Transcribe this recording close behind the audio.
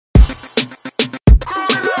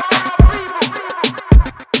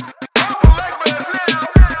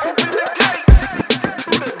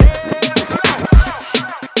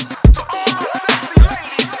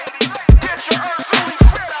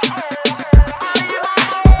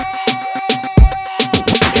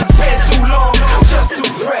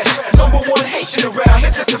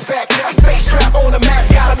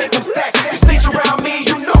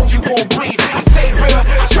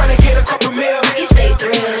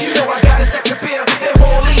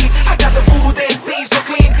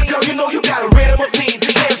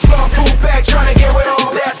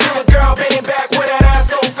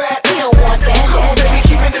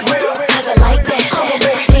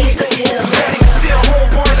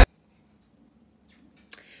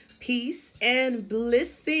Peace and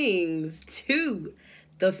blessings to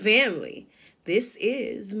the family. This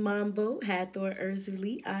is Mambo Hathor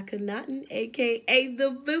Urzuli Akhenaten, aka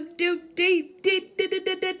the Voodoo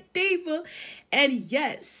Diva. And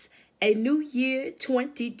yes, a new year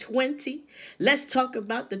 2020. Let's talk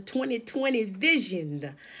about the 2020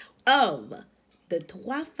 vision of the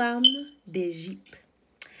trois femmes d'Egypte.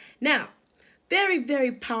 Now, very,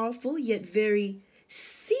 very powerful, yet very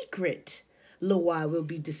secret law we'll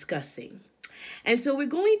be discussing. And so we're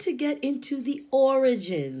going to get into the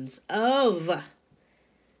origins of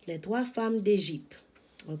les trois femmes d'Egypte,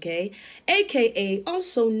 okay? AKA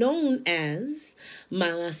also known as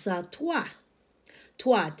Marassa trois.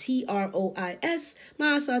 Trois, T-R-O-I-S,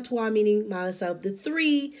 Marassa trois meaning Marassa of the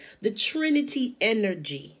three, the Trinity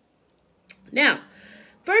energy. Now,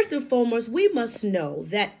 first and foremost, we must know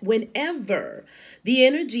that whenever the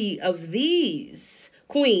energy of these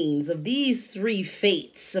queens, of these three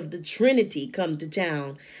fates of the Trinity come to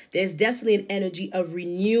town, there's definitely an energy of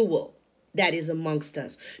renewal that is amongst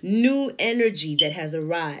us. New energy that has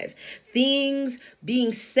arrived. Things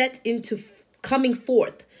being set into coming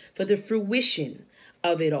forth for the fruition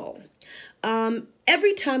of it all.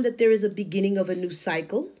 Every time that there is a beginning of a new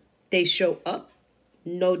cycle, they show up.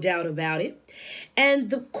 No doubt about it. And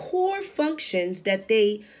the core functions that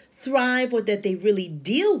they thrive or that they really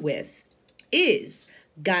deal with is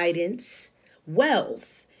guidance,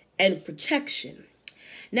 wealth, and protection.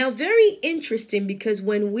 Now, very interesting because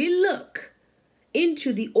when we look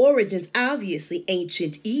into the origins, obviously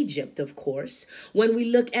ancient Egypt, of course, when we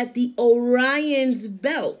look at the Orion's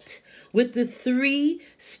Belt with the three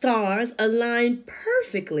stars aligned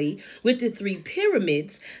perfectly with the three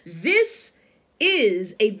pyramids, this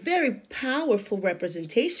is a very powerful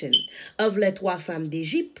representation of les trois femmes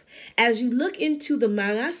d'Egypte. As you look into the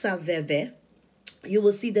Marassa Veve, you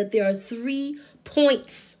will see that there are 3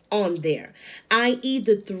 points on there, i.e.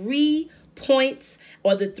 the 3 points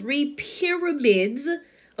or the 3 pyramids,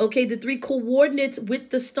 okay, the 3 coordinates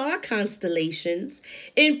with the star constellations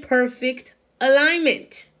in perfect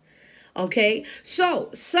alignment, okay?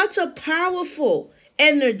 So, such a powerful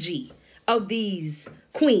energy of these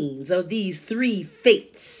queens, of these 3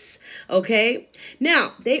 fates. Okay,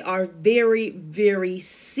 now they are very, very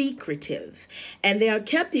secretive and they are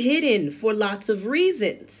kept hidden for lots of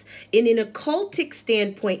reasons. In an occultic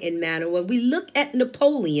standpoint and manner, when we look at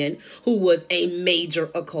Napoleon, who was a major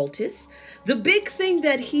occultist, the big thing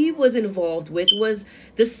that he was involved with was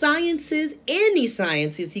the sciences, any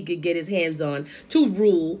sciences he could get his hands on to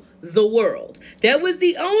rule the world. That was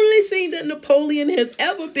the only thing that Napoleon has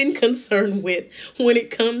ever been concerned with when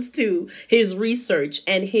it comes to his research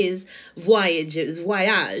and his voyage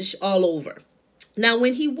all over. Now,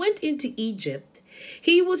 when he went into Egypt,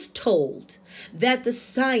 he was told that the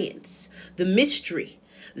science, the mystery,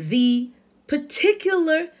 the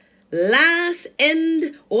particular last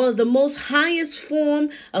end or the most highest form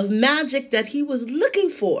of magic that he was looking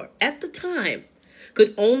for at the time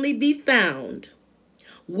could only be found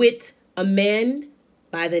with a man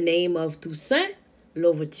by the name of Toussaint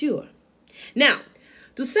Louverture. Now,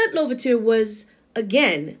 Toussaint Louverture was,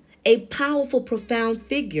 again, a powerful, profound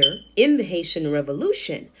figure in the Haitian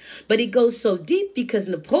Revolution. But it goes so deep because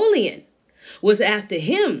Napoleon was after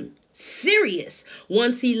him, serious,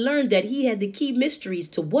 once he learned that he had the key mysteries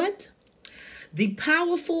to what? The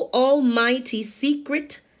powerful, almighty,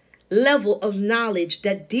 secret level of knowledge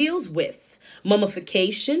that deals with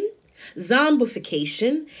mummification,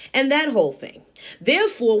 zombification, and that whole thing.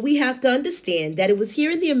 Therefore, we have to understand that it was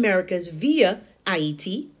here in the Americas via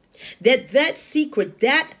Haiti that secret,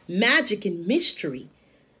 that magic and mystery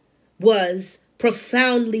was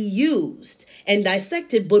profoundly used and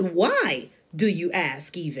dissected. But why, do you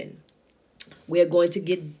ask even? We're going to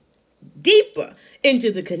get deeper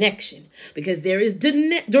into the connection because there is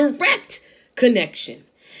direct connection.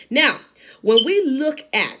 Now, when we look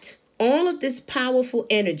at all of this powerful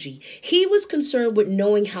energy, he was concerned with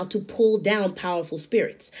knowing how to pull down powerful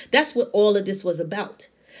spirits. That's what all of this was about.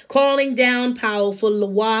 Calling down powerful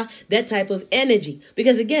Loa, that type of energy.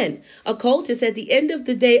 Because again, occultists at the end of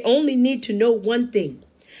the day only need to know one thing.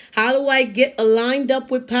 How do I get aligned up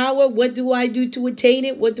with power? What do I do to attain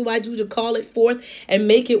it? What do I do to call it forth and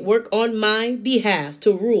make it work on my behalf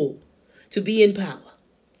to rule, to be in power?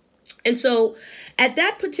 And so at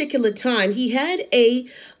that particular time, he had a,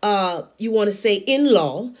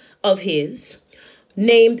 in-law of his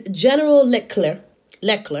named General Leclerc,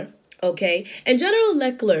 okay? And General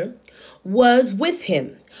Leclerc was with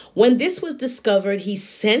him. When this was discovered, he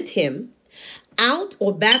sent him out,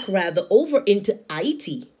 or back rather, over into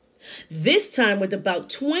Haiti this time with about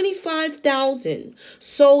 25,000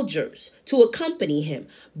 soldiers to accompany him.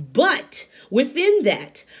 But within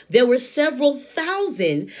that, there were several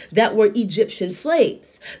thousand that were Egyptian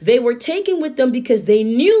slaves. They were taken with them because they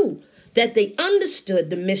knew that they understood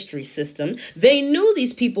the mystery system. They knew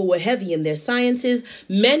these people were heavy in their sciences.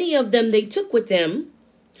 Many of them they took with them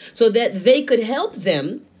so that they could help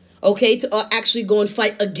them, okay, to actually go and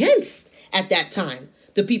fight against, at that time,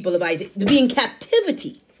 the people of Isaac, to be in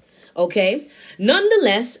captivity. Okay.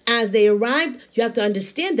 Nonetheless, as they arrived, you have to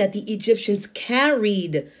understand that the Egyptians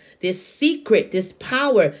carried this secret, this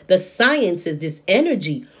power, the sciences, this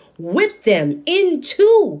energy with them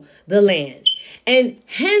into the land. And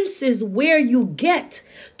hence is where you get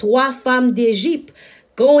trois femmes d'Egypte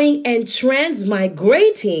going and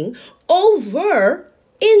transmigrating over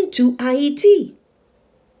into Haiti.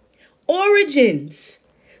 Origins.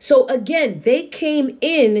 So again, they came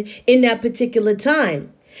in that particular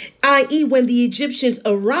time, i.e. when the Egyptians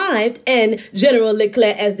arrived and General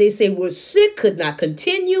Leclerc, as they say, was sick, could not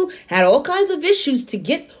continue, had all kinds of issues to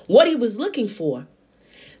get what he was looking for.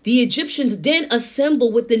 The Egyptians then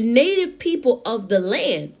assembled with the native people of the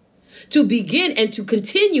land to begin and to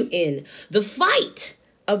continue in the fight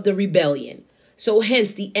of the rebellion. So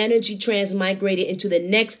hence the energy transmigrated into the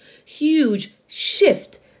next huge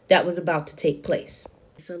shift that was about to take place.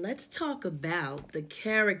 So let's talk about the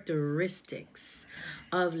characteristics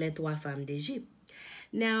of les trois femmes d'Egypte.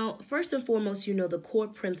 Now, first and foremost, the core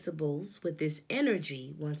principles with this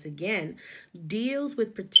energy, once again, deals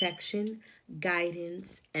with protection,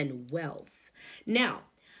 guidance, and wealth. Now,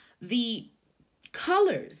 the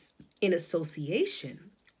colors in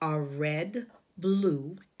association are red,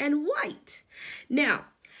 blue, and white. Now,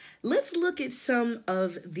 let's look at some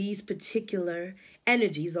of these particular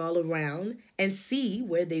energies all around and see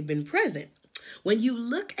where they've been present. When you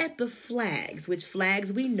look at the flags, which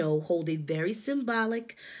flags we know hold a very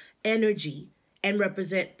symbolic energy and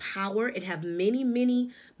represent power and have many,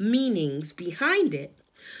 many meanings behind it,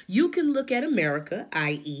 you can look at America,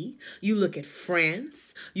 i.e., you look at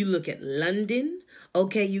France, you look at London,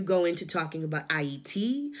 okay, you go into talking about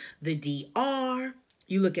IET, the DR,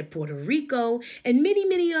 you look at Puerto Rico, and many,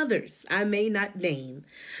 many others I may not name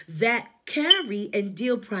that carry and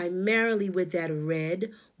deal primarily with that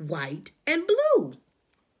red, white, and blue.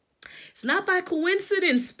 It's not by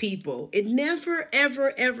coincidence, people. It never,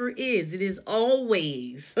 ever, ever is. It is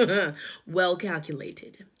always well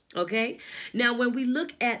calculated. Okay? Now, when we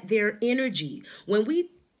look at their energy, when we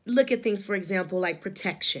look at things, for example, like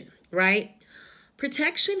protection, right?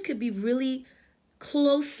 Protection could be really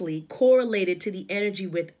closely correlated to the energy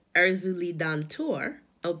with Ursuli Dantor,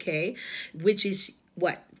 okay, which is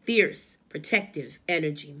what? Fierce, protective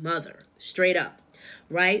energy, mother, straight up,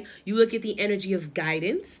 right? You look at the energy of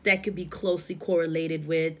guidance, that could be closely correlated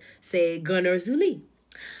with, say, Gun Ursuli,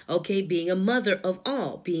 okay, being a mother of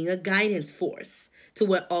all, being a guidance force to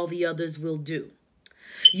what all the others will do.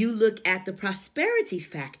 You look at the prosperity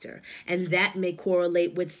factor, and that may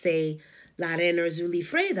correlate with, say, La Reine Ursuli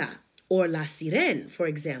Freda, or La Sirène, for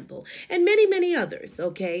example, and many, many others,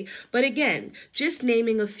 okay? But again, just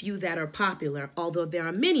naming a few that are popular, although there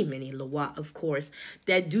are many, many Loa, of course,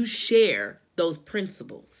 that do share those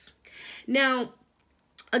principles. Now,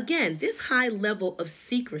 again, this high level of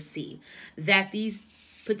secrecy that these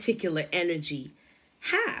particular energy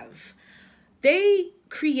have, they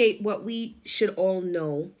create what we should all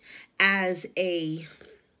know as a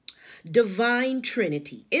divine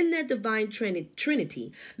trinity. In that divine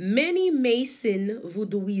trinity, many Mason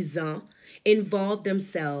voodooisants involve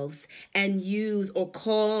themselves and use or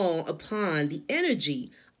call upon the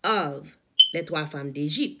energy of les trois femmes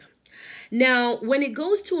d'Egypte. Now, when it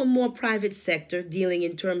goes to a more private sector, dealing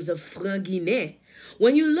in terms of francs guinées,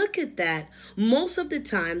 when you look at that, most of the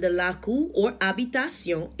time, the laku or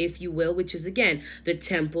habitation, if you will, which is, again, the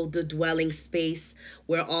temple, the dwelling space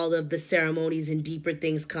where all of the ceremonies and deeper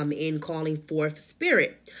things come in, calling forth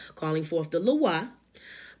spirit, calling forth the Loa,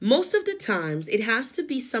 most of the times it has to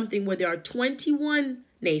be something where there are 21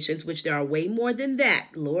 nations, which there are way more than that,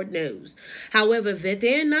 Lord knows. However,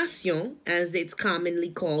 21 nations, as it's commonly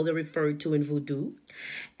called or referred to in voodoo,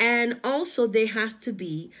 and also there has to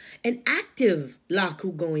be an active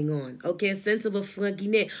laku going on, okay, a sense of a francs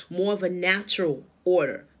guinées, more of a natural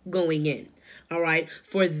order going in, all right,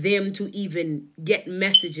 for them to even get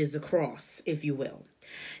messages across, if you will.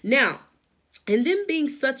 Now, and them being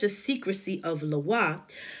such a secrecy of Loa,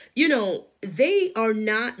 they are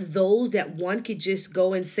not those that one could just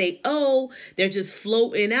go and say, oh, they're just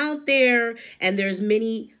floating out there and there's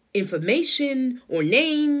many information or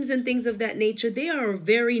names and things of that nature. They are a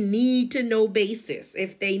very need-to-know basis.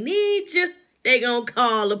 If they need you, They gonna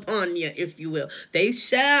call upon you, if you will.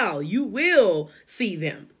 You will see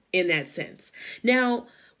them in that sense. Now,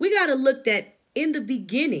 we got to look that in the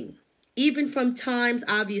beginning, even from times,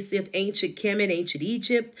 obviously, of ancient Kemet, ancient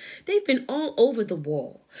Egypt, they've been all over the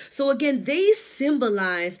wall. So again, they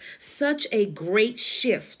symbolize such a great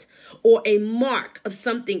shift or a mark of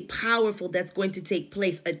something powerful that's going to take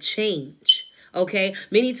place, a change. Okay,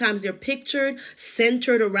 many times they're pictured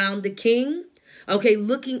centered around the king. Okay,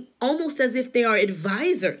 looking almost as if they are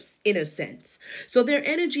advisors in a sense. So their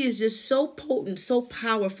energy is just so potent, so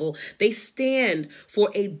powerful. They stand for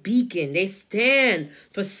a beacon. They stand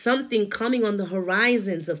for something coming on the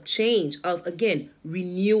horizons of change, of, again,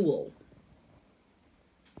 renewal.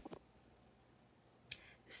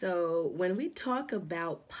 So when we talk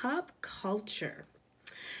about pop culture,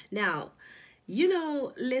 now,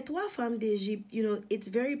 les trois femmes d'Égypte, it's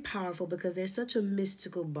very powerful because they're such a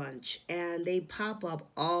mystical bunch and they pop up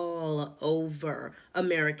all over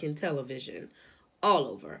American television. All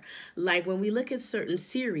over. Like when we look at certain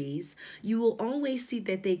series, you will always see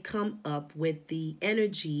that they come up with the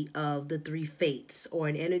energy of the three fates or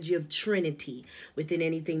an energy of Trinity within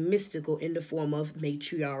anything mystical in the form of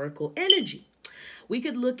matriarchal energy. We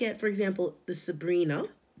could look at, for example, the Sabrina,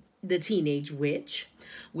 the teenage witch,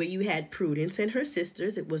 where you had Prudence and her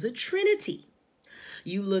sisters. It was a trinity.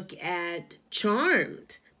 You look at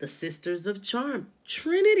Charmed, the Sisters of Charm,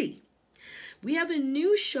 trinity. We have a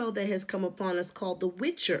new show that has come upon us called The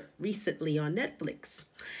Witcher recently on Netflix.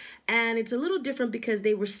 And it's a little different because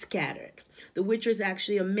they were scattered. The Witcher is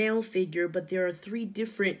actually a male figure, but there are three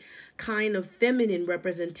different kind of feminine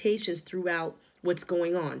representations throughout what's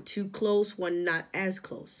going on. Two close, one not as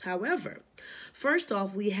close. However, first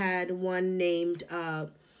off, we had one named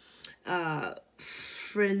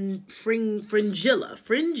Fringilla,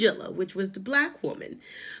 which was the black woman,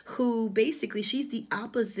 who basically, she's the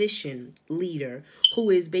opposition leader who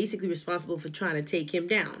is basically responsible for trying to take him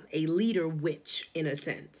down, a leader witch in a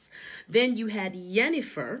sense. Then you had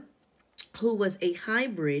Yennefer, who was a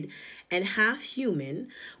hybrid and half human,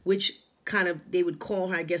 which kind of, they would call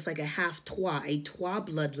her, I guess, like a trois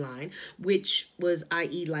bloodline, which was,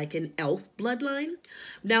 i.e., like an elf bloodline.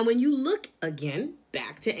 Now, when you look again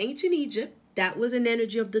back to ancient Egypt, that was an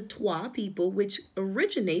energy of the trois people, which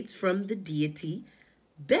originates from the deity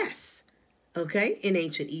Bes, okay, in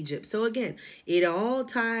ancient Egypt. So again, it all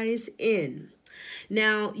ties in.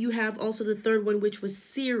 Now, you have also the third one, which was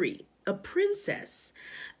Siri, a princess.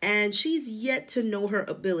 And she's yet to know her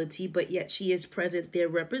ability, but yet she is present there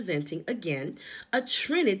representing, again, a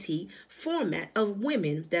trinity format of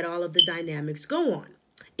women that all of the dynamics go on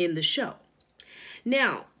in the show.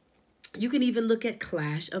 Now, you can even look at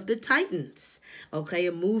Clash of the Titans, okay,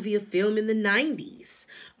 a movie, a film in the 90s,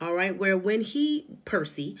 all right, where when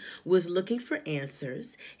Percy, was looking for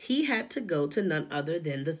answers, he had to go to none other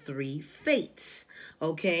than the three fates,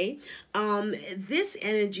 okay? This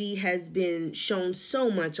energy has been shown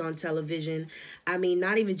so much on television. I mean,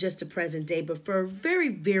 not even just to present day, but for a very,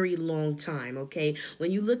 very long time, okay?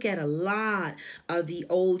 When you look at a lot of the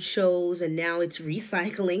old shows and now it's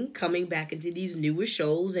recycling, coming back into these newer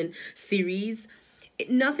shows and series,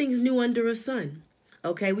 nothing's new under a sun,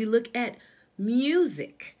 okay? We look at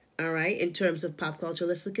music, all right, in terms of pop culture.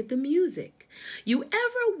 Let's look at the music. You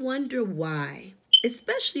ever wonder why,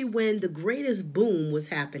 especially when the greatest boom was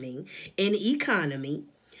happening in economy,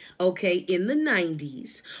 okay, in the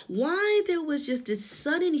 90s, why there was just this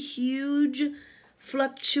sudden huge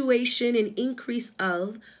fluctuation and increase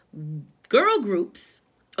of girl groups,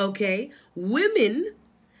 okay, women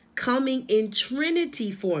coming in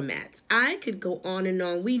trinity formats? I could go on and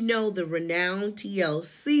on. We know the renowned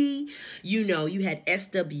TLC, you had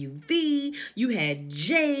SWV, you had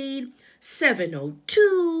Jade,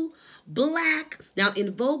 702, Black. Now,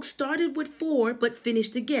 In Vogue started with 4, but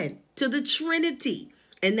finished again to the trinity.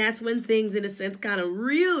 And that's when things, in a sense, kind of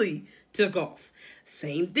really took off.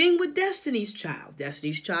 Same thing with Destiny's Child.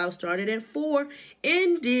 Destiny's Child started at 4,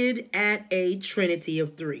 ended at a trinity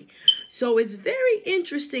of 3. So it's very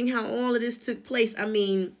interesting how all of this took place. I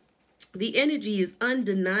mean, the energy is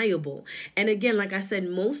undeniable. And again, like I said,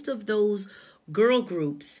 most of those girl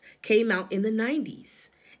groups came out in the 90s.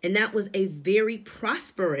 And that was a very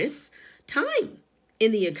prosperous time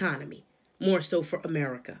in the economy, more so for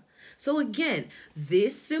America. So again,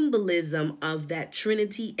 this symbolism of that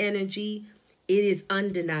Trinity energy, it is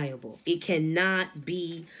undeniable. It cannot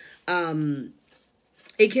be denied.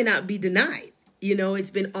 It's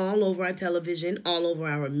been all over our television, all over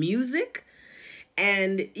our music.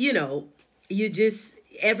 And,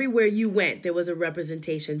 everywhere you went, there was a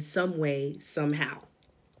representation some way, somehow.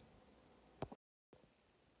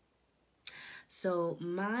 So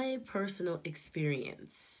my personal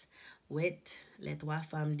experience with les trois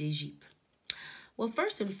femmes d'Égypte. Well,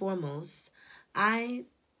 first and foremost, I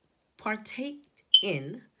partake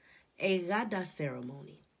in a Gada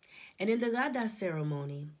ceremony. And in the Gada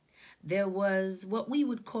ceremony, there was what we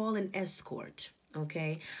would call an escort.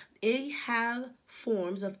 Okay, they have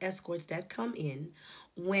forms of escorts that come in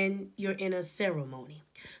when you're in a ceremony.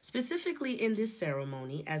 Specifically in this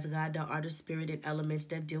ceremony, as Gada are the spirit and elements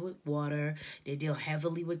that deal with water, they deal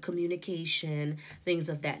heavily with communication, things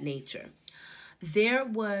of that nature. There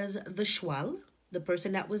was the shwal, the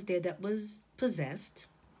person that was there that was possessed,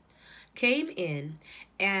 came in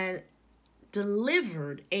and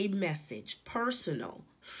delivered a message personal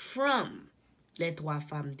from les trois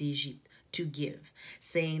femmes d'Égypte to give,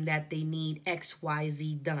 saying that they need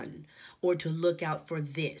XYZ done, or to look out for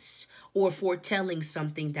this, or foretelling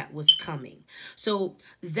something that was coming. So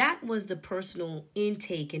that was the personal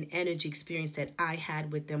intake and energy experience that I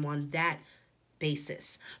had with them on that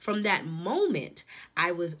basis. From that moment,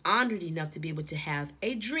 I was honored enough to be able to have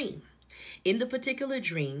a dream. In the particular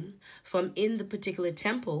dream, from in the particular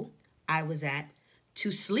temple I was at to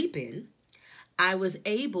sleep in, I was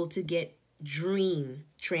able to get dream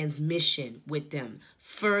transmission with them,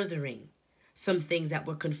 furthering some things that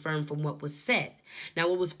were confirmed from what was said. Now,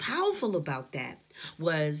 what was powerful about that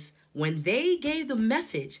was when they gave the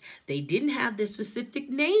message, they didn't have the specific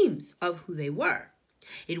names of who they were.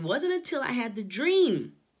 It wasn't until I had the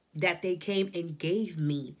dream that they came and gave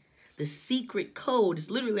me the secret code. It's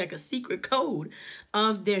literally like a secret code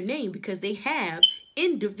of their name, because they have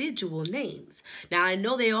individual names. Now, I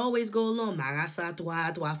know they always go along, Marassa,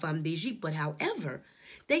 trois femmes d'Égypte, but however,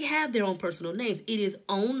 they have their own personal names. It is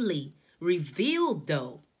only revealed,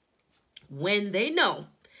 though, when they know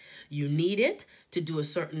you need it to do a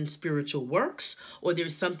certain spiritual works, or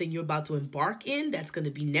there's something you're about to embark in that's going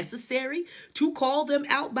to be necessary to call them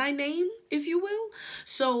out by name, if you will.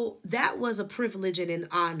 So that was a privilege and an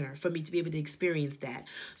honor for me to be able to experience that.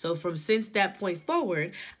 So since that point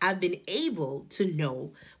forward, I've been able to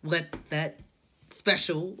know what that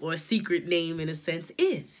special or secret name in a sense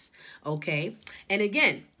is. Okay. And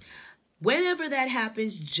again, whenever that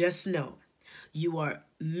happens, just know you are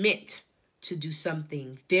meant to do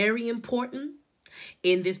something very important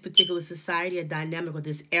in this particular society, a dynamic of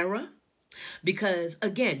this era. Because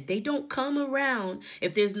again, they don't come around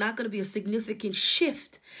if there's not going to be a significant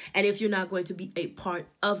shift, and if you're not going to be a part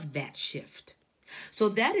of that shift. So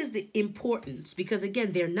that is the importance, because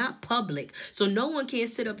again, they're not public. So no one can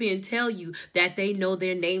sit up here and tell you that they know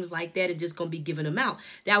their names like that and just going to be giving them out.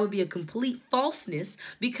 That would be a complete falseness,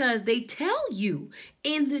 because they tell you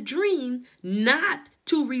in the dream not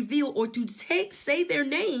to reveal or to say their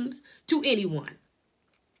names to anyone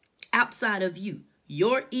outside of you,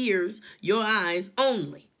 your ears, your eyes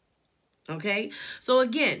only. Okay? So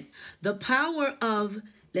again, the power of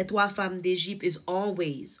Les Trois Femmes d'Égypte is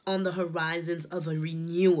always on the horizons of a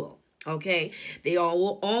renewal. Okay? They are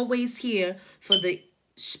always here for the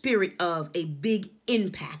spirit of a big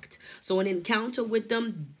impact. So an encounter with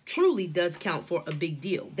them truly does count for a big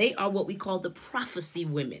deal. They are what we call the prophecy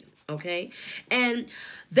women. Okay? And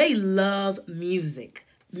they love music.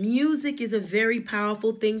 Music is a very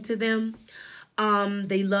powerful thing to them.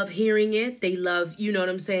 They love hearing it. They love, you know what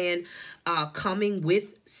I'm saying, coming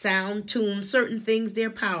with sound, tune, certain things. They're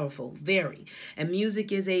powerful, very. And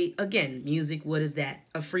music is music, what is that?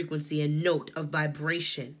 A frequency, a note, a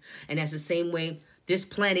vibration. And that's the same way this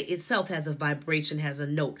planet itself has a vibration, has a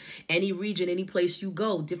note. Any region, any place you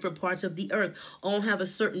go, different parts of the earth all have a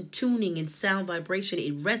certain tuning and sound vibration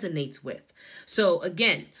it resonates with. So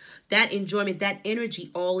again, that enjoyment, that energy,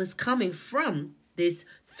 all is coming from this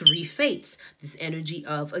three fates, this energy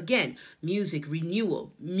of, again, music,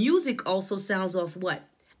 renewal. Music also sounds off what?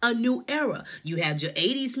 A new era. You had your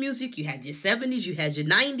 80s music, you had your 70s, you had your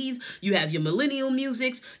 90s, you have your millennial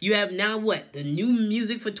musics, you have now what? The new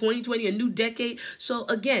music for 2020, a new decade. So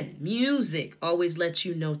again, music always lets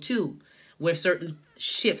you know too where certain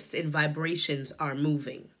shifts and vibrations are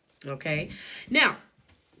moving. Okay? Now,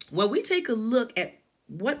 when we take a look at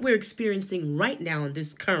what we're experiencing right now in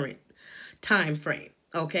this current time frame,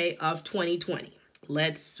 okay, of 2020.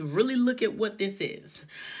 Let's really look at what this is.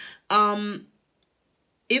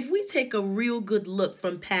 If we take a real good look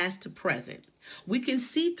from past to present, we can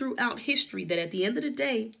see throughout history that at the end of the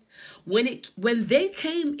day, when they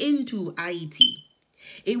came into Haiti,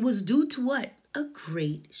 it was due to what? A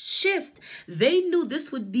great shift. They knew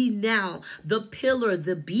this would be now the pillar,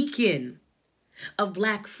 the beacon of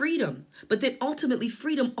Black freedom, but then ultimately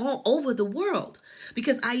freedom all over the world,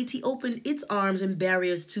 because Haiti opened its arms and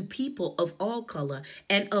barriers to people of all color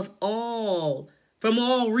and of all from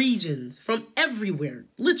all regions, from everywhere,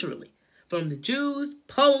 literally. From the Jews,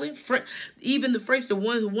 Poland, even the French, the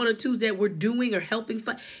ones, one or twos that were doing or helping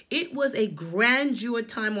fight. It was a grandeur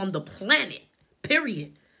time on the planet,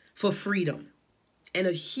 period, for freedom. And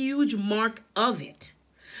a huge mark of it.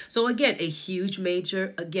 So again, a huge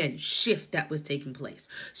major, again, shift that was taking place.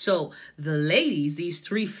 So the ladies, these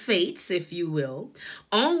three fates, if you will,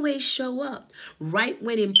 always show up right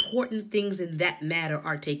when important things in that matter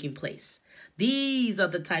are taking place. These are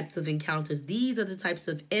the types of encounters. These are the types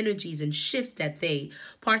of energies and shifts that they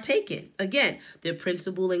partake in. Again, their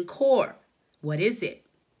principle and core. What is it?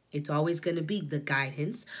 It's always going to be the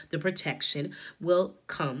guidance, the protection will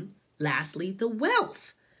come. Lastly, the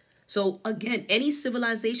wealth. So again, any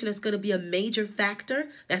civilization that's going to be a major factor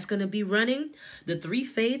that's going to be running, the three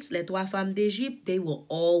fates, les trois femmes d'Égypte, they will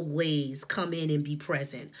always come in and be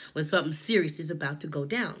present when something serious is about to go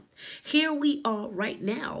down. Here we are right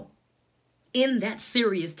now in that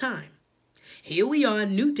serious time. Here we are,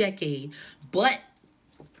 new decade, but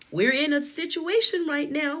we're in a situation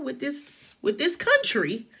right now with this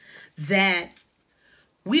country that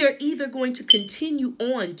we are either going to continue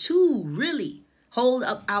on to really hold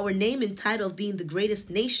up our name and title of being the greatest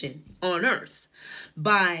nation on earth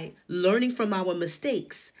by learning from our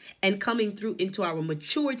mistakes and coming through into our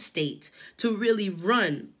matured state to really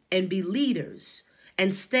run and be leaders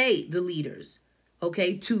and stay the leaders,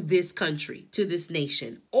 okay, to this country, to this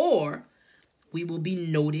nation. Or we will be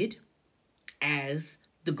noted as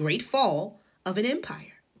the great fall of an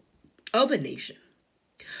empire, of a nation.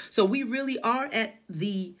 So we really are at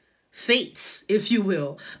the fates, if you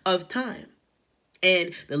will, of time.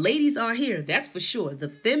 And the ladies are here, that's for sure. The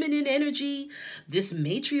feminine energy, this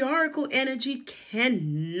matriarchal energy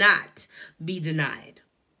cannot be denied.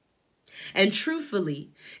 And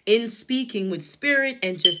truthfully, in speaking with spirit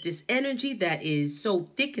and just this energy that is so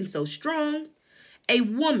thick and so strong, a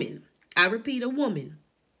woman, I repeat, a woman,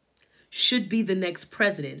 should be the next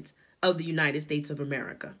president of the United States of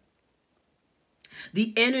America.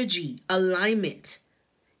 The energy alignment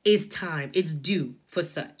is time. It's due for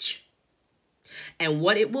such. And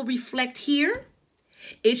what it will reflect here,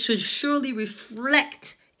 it should surely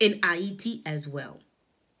reflect in Haiti as well.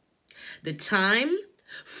 The time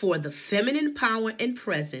for the feminine power and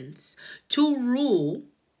presence to rule,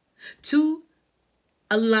 to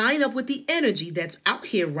align up with the energy that's out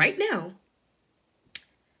here right now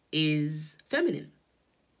is feminine.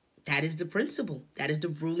 That is the principle. That is the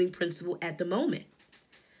ruling principle at the moment.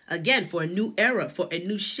 Again, for a new era, for a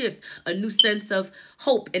new shift, a new sense of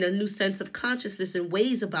hope, and a new sense of consciousness and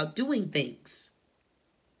ways about doing things.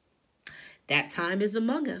 That time is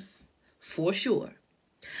among us, for sure.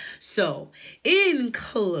 So, in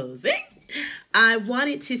closing, I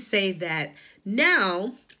wanted to say that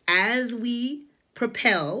now, as we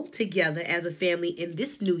propel together as a family in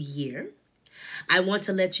this new year, I want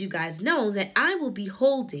to let you guys know that I will be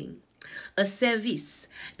holding a service.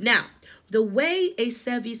 Now, the way a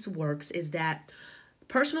service works is that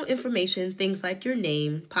personal information, things like your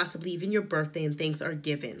name, possibly even your birthday and things are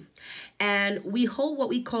given. And we hold what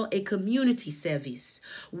we call a community service,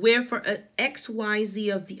 where for an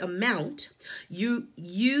XYZ of the amount, you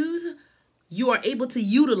are able to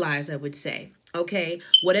utilize, I would say, okay,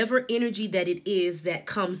 whatever energy that it is that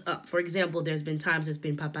comes up. For example, there's been times it's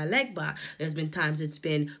been Papa Legba. There's been times it's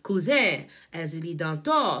been Cousin, Azuli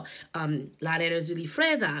Dantor, La Reine Azuli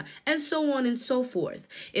Freda, and so on and so forth.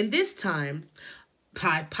 In this time,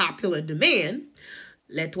 by popular demand,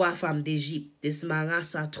 les trois femmes d'Égypte, this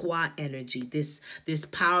marasa trois energy, this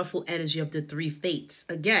powerful energy of the three fates.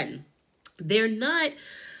 Again, they're not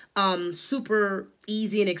super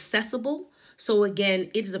easy and accessible. So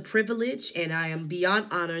again, it is a privilege, and I am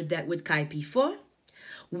beyond honored that with Kaipi4,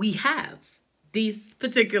 we have these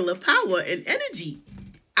particular power and energy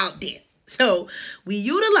out there. So we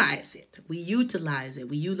utilize it. We utilize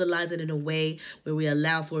it in a way where we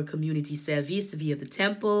allow for a community service via the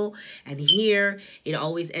temple. And here, it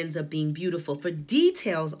always ends up being beautiful. For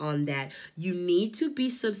details on that, you need to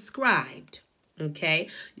be subscribed. Okay?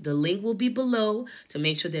 The link will be below to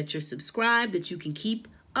make sure that you're subscribed, that you can keep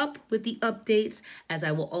up with the updates, as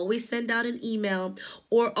I will always send out an email.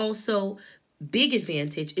 Or also, big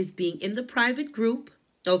advantage is being in the private group,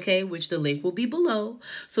 okay, which the link will be below,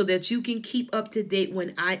 so that you can keep up to date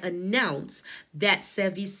when I announce that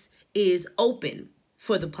service is open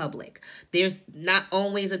for the public. There's not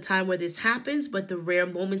always a time where this happens, but the rare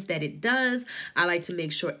moments that it does, I like to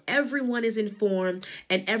make sure everyone is informed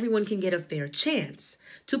and everyone can get a fair chance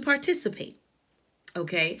to participate.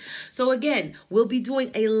 Okay, so again, we'll be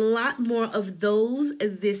doing a lot more of those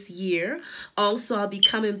this year. Also, I'll be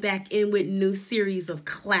coming back in with new series of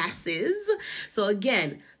classes. So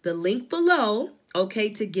again, the link below, okay,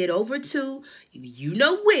 to get over to you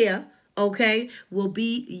know where, okay, will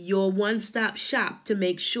be your one-stop shop to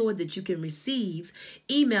make sure that you can receive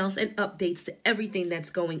emails and updates to everything that's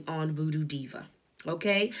going on Voodoo Diva.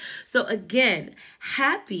 Okay, so again,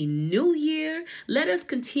 Happy New Year. Let us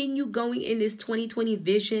continue going in this 2020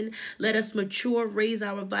 vision. Let us mature, raise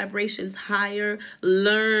our vibrations higher,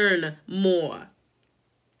 learn more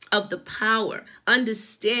of the power,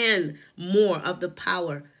 understand more of the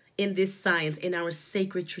power in this science, in our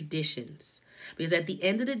sacred traditions. Because at the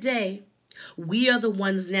end of the day, we are the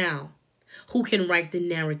ones now who can write the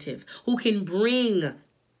narrative, who can bring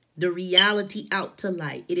the reality out to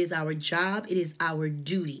light. It is our job. It is our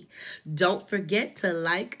duty. Don't forget to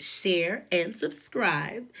like, share, and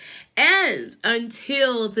subscribe. And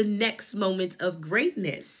until the next moment of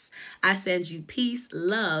greatness, I send you peace,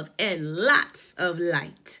 love, and lots of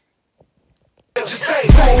light. Just say,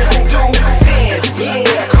 do, dance,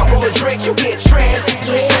 yeah. Couple of drink, you get trans.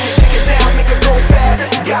 Shake it down, make it go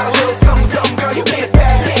fast. Got a little something, something, girl, you get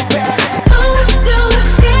fast.